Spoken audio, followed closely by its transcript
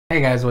Hey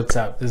guys, what's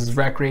up? This is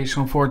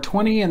Recreational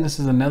 420 and this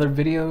is another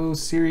video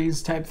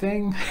series type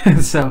thing.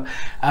 So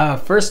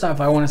first off,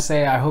 I want to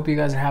say I hope you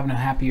guys are having a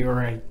happy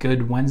or a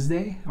good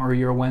Wednesday, or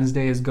your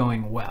Wednesday is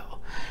going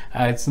well.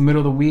 It's the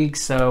middle of the week,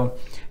 so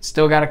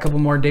still got a couple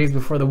more days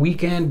before the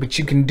weekend, but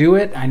you can do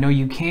it. I know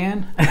you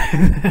can.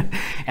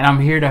 And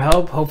I'm here to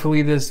help.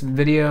 Hopefully this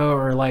video,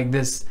 or like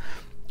this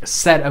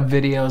set of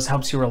videos,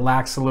 helps you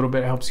relax a little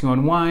bit, helps you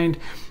unwind.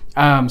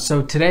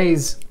 So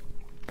today's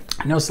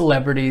no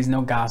celebrities,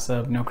 no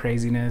gossip, no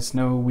craziness,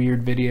 no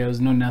weird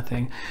videos, no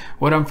nothing.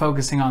 What I'm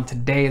focusing on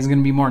today is going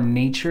to be more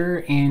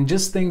nature and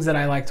just things that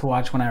I like to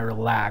watch when I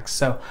relax.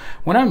 So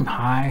when I'm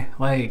high,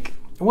 like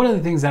one of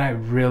the things that I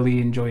really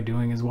enjoy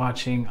doing is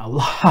watching a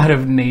lot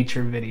of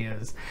nature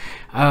videos.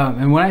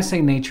 And when I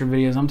say nature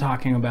videos, I'm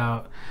talking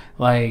about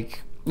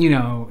like, you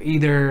know,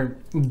 either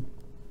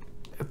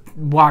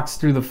walks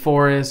through the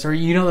forest, or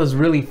you know, those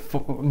really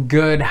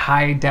good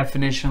high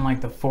definition,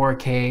 like the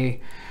 4K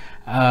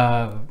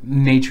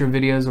nature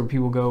videos where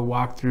people go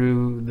walk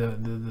through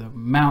the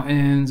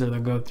mountains, or they'll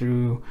go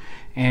through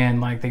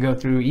and like they go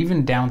through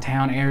even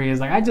downtown areas.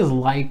 Like I just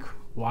like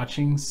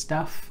watching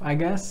stuff, I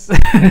guess,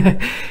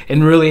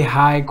 in really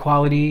high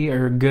quality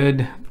or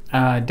good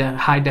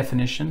high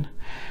definition.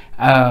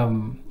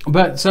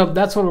 But so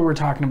that's what we're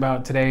talking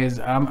about today. Is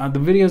the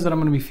videos that I'm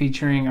going to be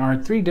featuring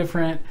are 3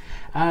 different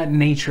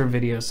nature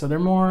videos. So they're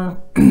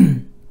more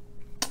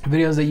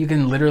videos that you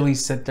can literally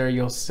sit there,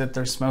 you'll sit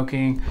there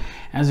smoking.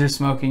 As you're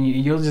smoking,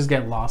 you'll just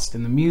get lost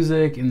in the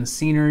music, in the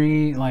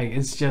scenery. Like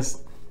it's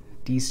just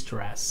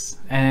de-stress.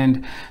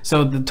 And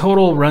so the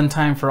total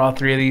runtime for all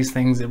 3 of these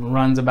things, it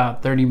runs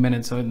about 30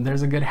 minutes, so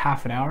there's a good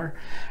half an hour.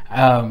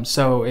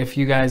 So if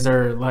you guys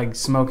are like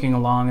smoking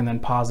along and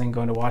then pausing,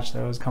 going to watch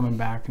those, coming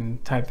back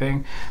and type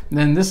thing,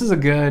 then this is a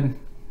good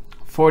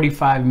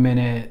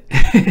 45-minute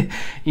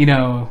you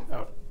know,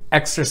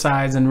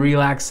 exercise and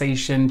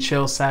relaxation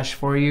chill sesh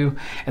for you.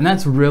 And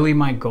that's really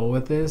my goal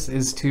with this,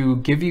 is to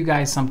give you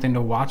guys something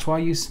to watch while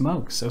you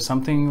smoke. So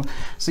something,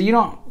 so you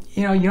don't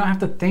have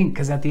to think,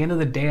 because at the end of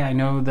the day, I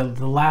know that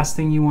the last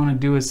thing you want to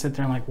do is sit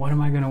there and like, what am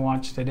I going to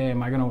watch today?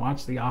 Am I going to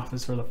watch The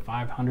Office for the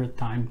 500th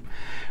time?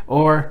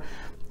 Or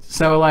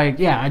so like,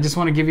 yeah, I just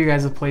want to give you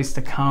guys a place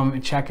to come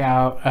and check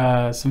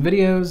out some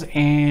videos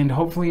and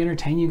hopefully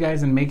entertain you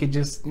guys and make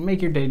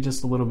your day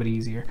just a little bit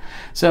easier.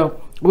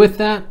 So with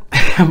that,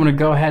 I'm going to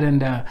go ahead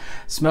and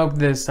smoke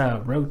this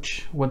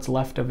roach, what's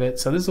left of it.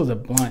 So this was a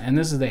blunt, and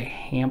this is a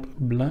hemp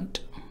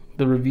blunt.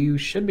 The review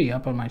should be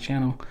up on my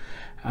channel.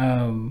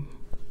 That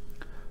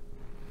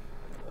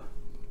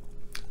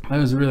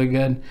was really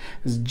good.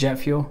 This is jet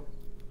fuel,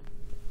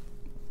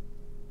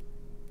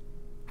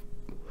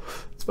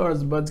 as far as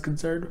the bud's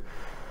concerned.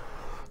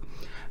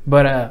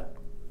 But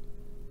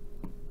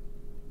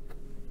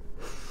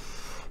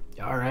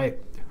all right.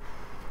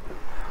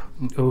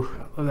 Oh,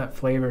 I love that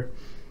flavor.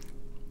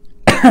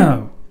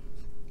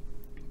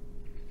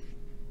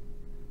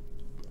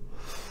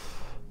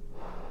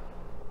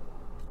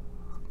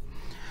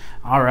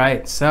 All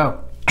right,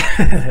 so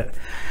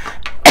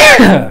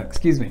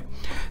excuse me.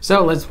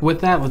 So let's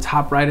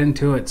hop right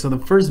into it. So the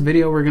first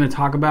video we're going to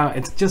talk about,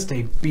 it's just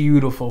a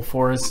beautiful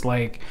forest.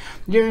 Like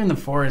you're in the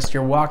forest,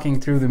 you're walking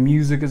through, the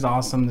music is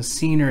awesome, the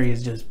scenery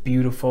is just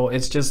beautiful.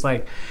 It's just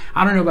like,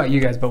 I don't know about you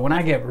guys, but when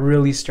I get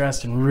really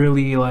stressed and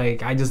really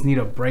like I just need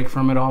a break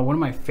from it all, one of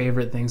my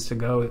favorite things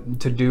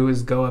to do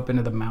is go up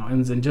into the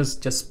mountains and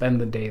just spend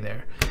the day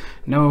there.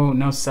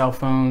 No cell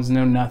phones,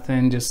 no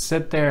nothing, just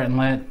sit there and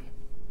let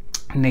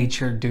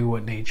nature do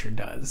what nature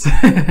does.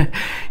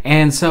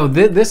 And so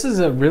this is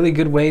a really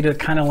good way to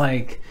kind of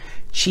like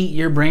cheat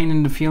your brain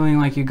into feeling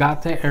like you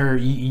got there, or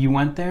you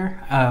went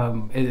there.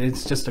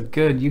 It's just a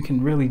good, you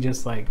can really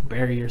just like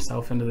bury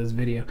yourself into this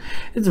video.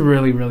 It's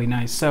really, really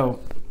nice. So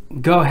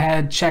go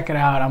ahead, check it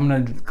out. I'm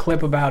gonna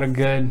clip about a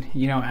good,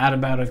 add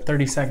about a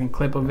 30-second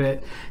clip of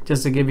it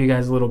just to give you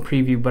guys a little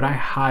preview, but I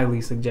highly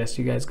suggest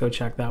you guys go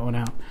check that one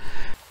out.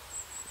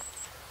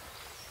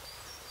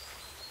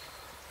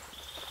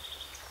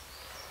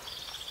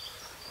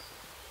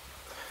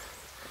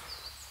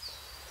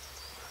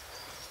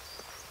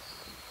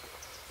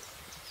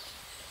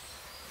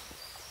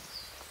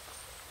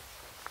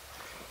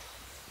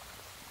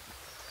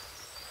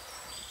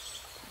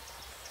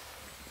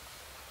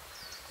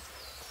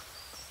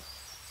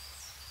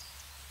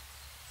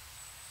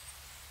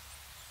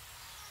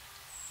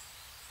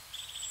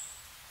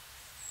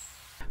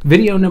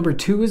 Video number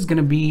 2 is going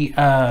to be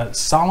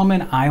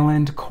Solomon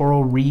Island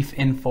Coral Reef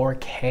in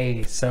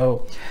 4K.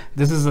 So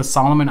this is the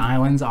Solomon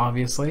Islands,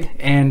 obviously,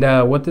 and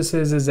what this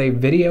is a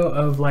video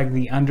of like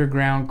the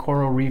underground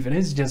coral reef, and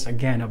it's just,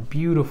 again, a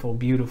beautiful,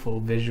 beautiful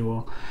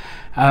visual.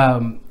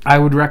 I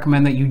would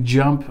recommend that you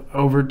jump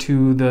over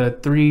to the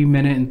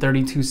 3-minute and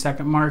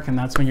 32-second mark, and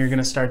that's when you're going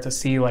to start to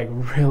see like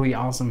really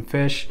awesome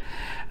fish.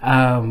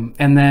 And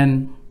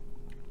then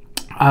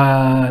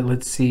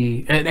Let's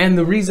see. And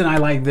the reason I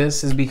like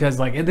this is because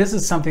like this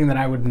is something that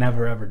I would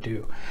never ever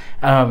do.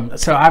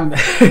 So I'm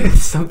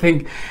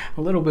something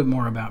a little bit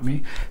more about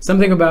me.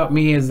 Something about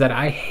me is that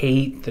I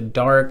hate the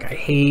dark. I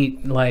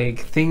hate like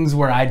things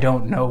where I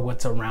don't know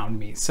what's around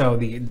me. So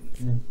the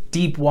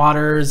deep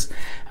waters,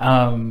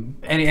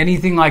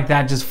 anything like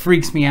that just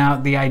freaks me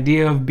out. The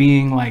idea of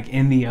being like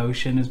in the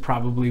ocean is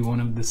probably one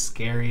of the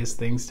scariest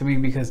things to me,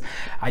 because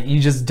you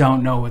just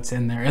don't know what's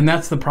in there. And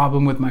that's the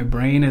problem with my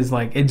brain, is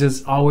like it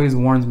just always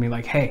warns me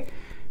like, hey,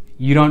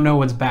 you don't know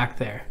what's back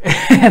there.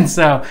 And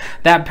so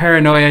that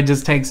paranoia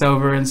just takes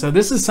over. And so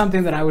this is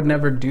something that I would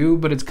never do,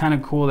 but it's kind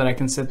of cool that I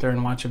can sit there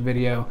and watch a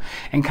video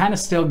and kind of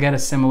still get a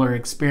similar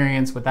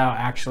experience without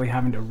actually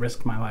having to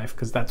risk my life,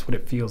 because that's what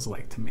it feels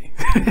like to me.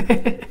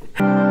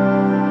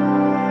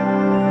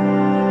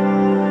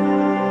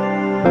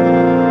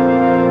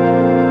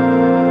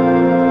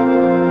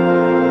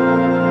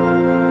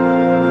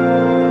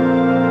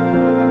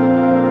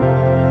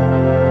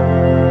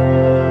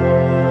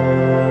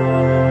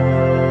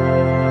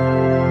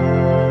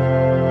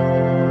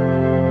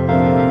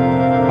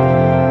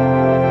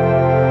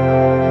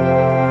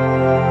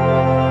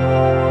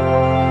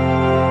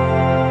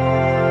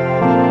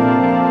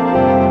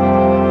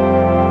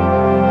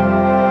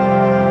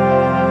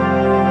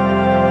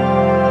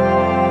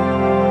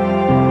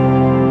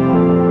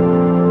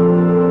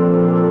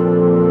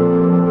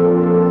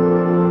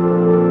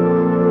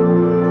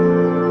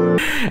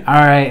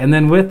 All right, and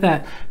then with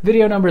that,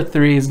 video number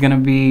 3 is going to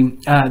be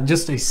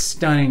just a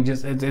stunning,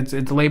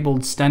 it's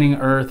labeled Stunning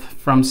Earth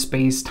from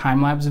Space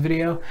time-lapse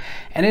video,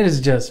 and it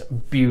is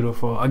just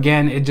beautiful.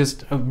 Again, it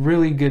just a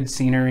really good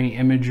scenery,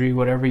 imagery,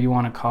 whatever you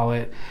want to call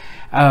it.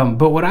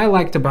 But what I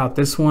liked about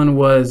this one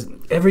was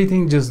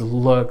everything just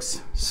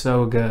looks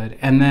so good.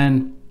 And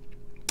then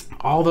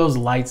all those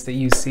lights that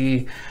you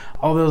see,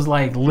 all those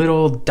like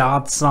little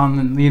dots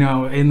on, you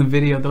know, in the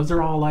video, those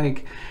are all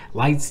like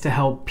lights to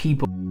help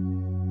people.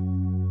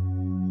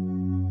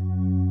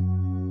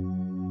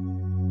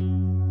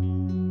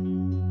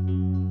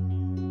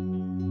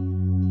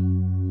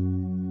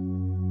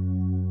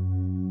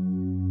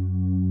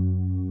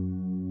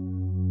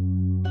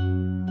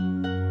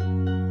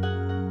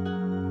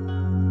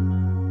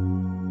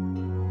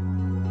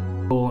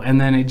 And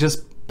then it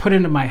just put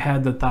into my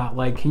head the thought,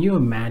 like, can you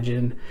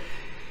imagine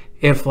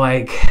if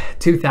like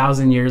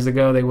 2,000 years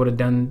ago they would have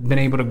been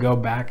able to go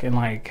back and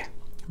like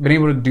been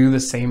able to do the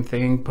same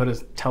thing, put a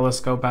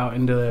telescope out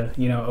into the,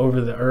 you know,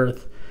 over the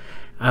earth,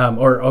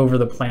 or over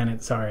the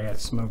planet. Sorry, I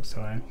smoke,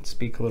 so I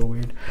speak a little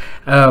weird.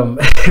 A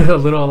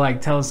little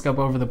like telescope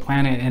over the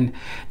planet, and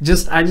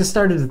I just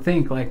started to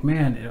think like,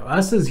 man,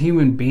 us as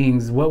human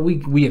beings, what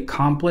we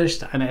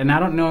accomplished, and I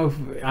don't know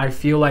if I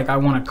feel like I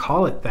want to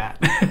call it that,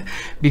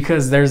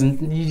 because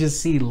you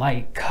just see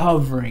light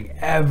covering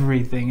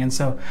everything, and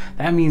so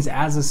that means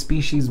as a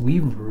species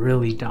we've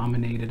really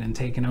dominated and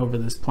taken over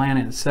this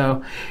planet.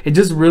 So it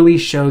just really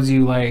shows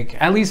you, like,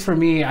 at least for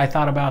me, I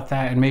thought about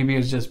that, and maybe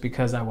it's just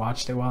because I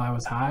watched it while I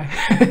was high.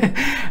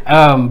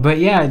 But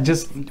yeah,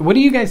 just what do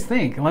you guys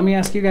think? Let me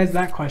ask you guys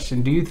that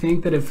question. Do you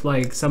think that if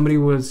like somebody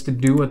was to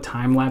do a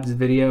time-lapse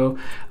video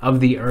of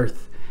the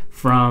earth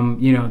from,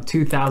 you know,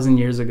 2,000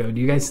 years ago,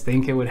 do you guys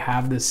think it would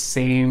have the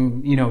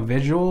same, you know,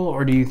 visual,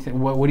 or do you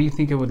what do you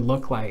think it would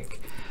look like?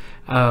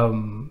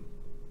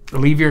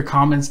 Leave your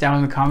comments down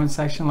in the comment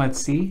section. Let's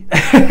see.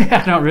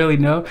 I don't really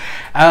know.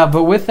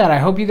 But with that, I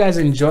hope you guys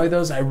enjoy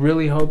those. I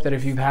really hope that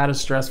if you've had a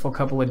stressful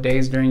couple of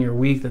days during your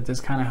week, that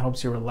this kind of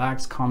helps you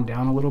relax, calm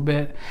down a little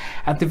bit.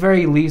 At the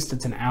very least,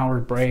 it's an hour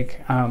break.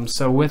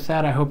 So with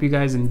that, I hope you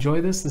guys enjoy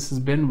this. This has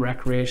been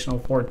Recreational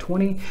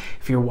 420.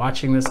 If you're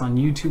watching this on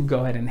YouTube,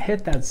 go ahead and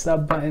hit that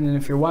sub button. And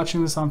if you're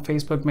watching this on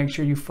Facebook, make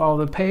sure you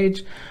follow the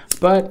page.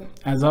 But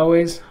as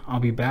always, I'll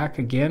be back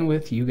again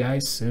with you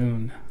guys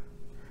soon.